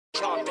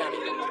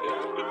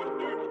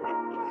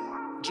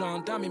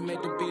John Dummy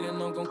made the beat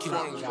and I'm gon' keep it.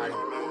 I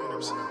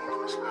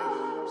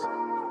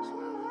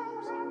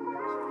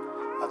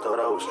thought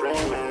I was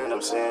dreaming,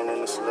 I'm sitting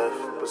in the slip.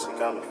 Pussy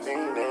got me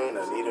fiending,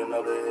 I need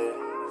another hit.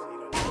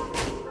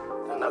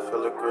 And I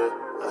feel a grip,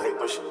 I hate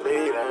when she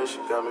bleeding, she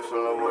got me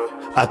feeling weird.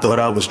 I thought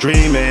I was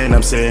dreaming,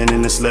 I'm sitting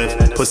in the slip.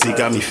 Pussy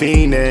got me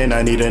fiending,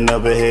 I need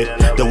another hit.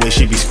 The way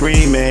she be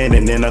screaming,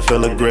 and then I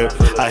feel a grip.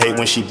 I hate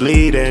when she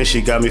bleeding,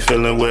 she got me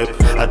feeling whipped.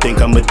 I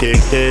think I'm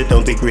addicted,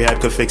 don't think rehab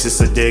could fix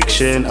this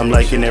addiction. I'm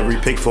liking every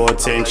pic for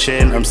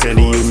attention, I'm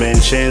sending you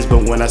mentions,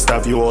 but when I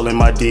stop you all in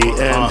my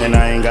DM, and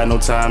I ain't got no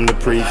time to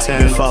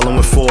pretend. Been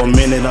following for a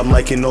minute, I'm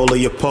liking all of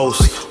your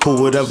posts.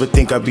 Who would ever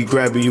think I'd be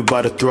grabbing you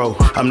by the throat?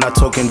 I'm not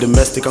talking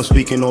domestic, I'm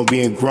speaking on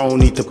being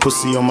grown. Eat the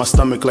pussy on my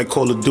stomach like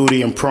Call of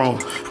Duty and prone.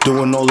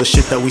 Doing all the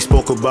shit that we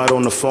spoke about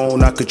on the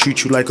phone. I could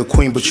treat you like a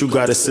queen, but you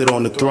gotta sit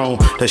on the throne.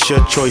 That's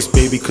your choice,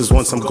 baby, cause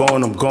once I'm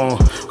gone, I'm gone.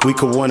 We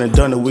could one and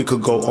done it, we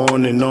could go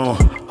on and on.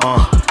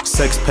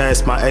 Sex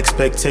past my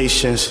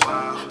expectations.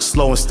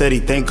 Slow and steady,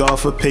 thank God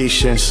for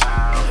patience.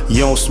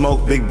 You don't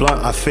smoke, big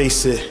blunt, I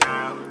face it.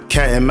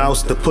 Cat and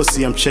mouse, the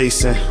pussy I'm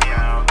chasing.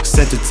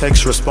 Sent a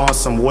text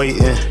response, I'm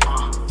waiting.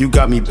 You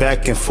got me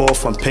back and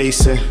forth, I'm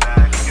pacing.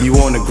 You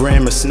on the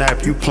gram and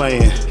snap, you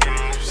playing.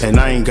 And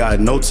I ain't got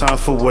no time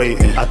for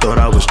waiting. I thought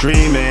I was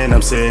dreaming,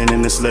 I'm sitting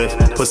in this lift.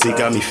 Pussy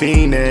got me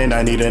fiending,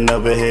 I need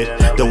another hit.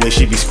 The way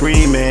she be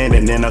screaming,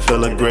 and then I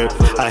feel a grip.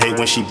 I hate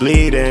when she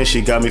bleeding,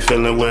 she got me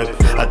feeling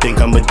whipped. I think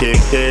I'm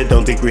addicted,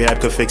 don't think rehab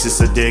could fix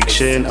this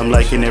addiction. I'm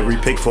liking every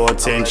pic for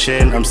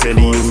attention, I'm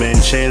sending you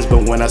mentions,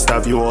 but when I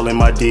stop you all in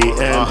my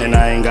DM, and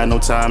I ain't got no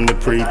time to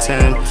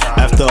pretend.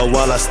 After a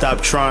while I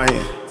stop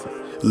trying,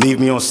 leave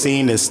me on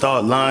scene and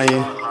start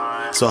lying.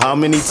 So how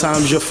many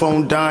times your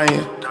phone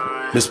dying?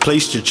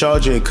 Misplaced your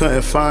charger and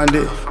couldn't find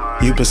it.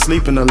 You've been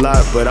sleeping a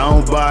lot, but I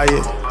don't buy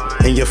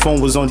it. And your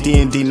phone was on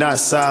D&D, not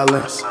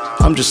silent.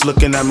 I'm just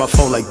looking at my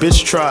phone like,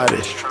 bitch, tried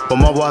it. But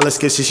my wallet's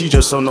scarce, she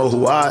just don't know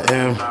who I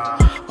am.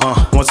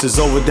 Once it's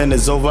over, then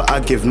it's over, I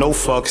give no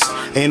fucks.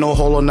 Ain't no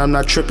hold on, I'm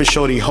not tripping,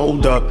 shorty,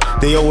 hold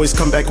up. They always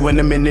come back when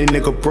them and their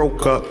nigga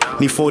broke up.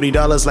 Need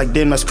 $40 like,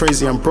 damn, that's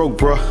crazy, I'm broke,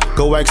 bruh.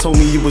 Go ask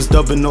homie you was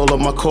dubbing all of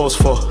my calls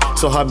for.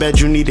 So how bad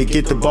you need to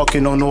get the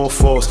barking on all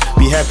fours?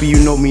 Be happy you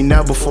know me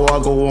now before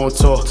I go on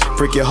tour.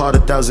 Break your heart,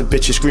 1,000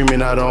 bitches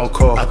screaming out on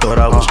call. I thought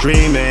I was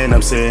dreaming,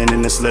 I'm sitting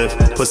in this lift.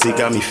 Pussy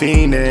got me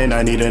fiending,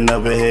 I need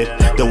another hit.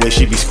 The way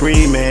she be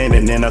screaming,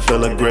 and then I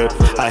feel a grip.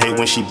 I hate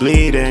when she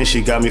bleeding,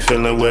 she got me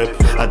feeling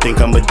whipped. I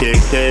think I'm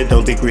addicted,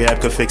 don't think rehab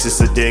could fix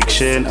this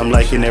addiction. I'm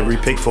liking every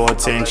pic for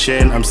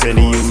attention, I'm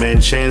sending you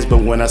mentions, but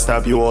when I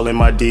stop you all in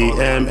my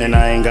DM, and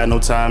I ain't got no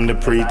time to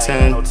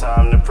pretend.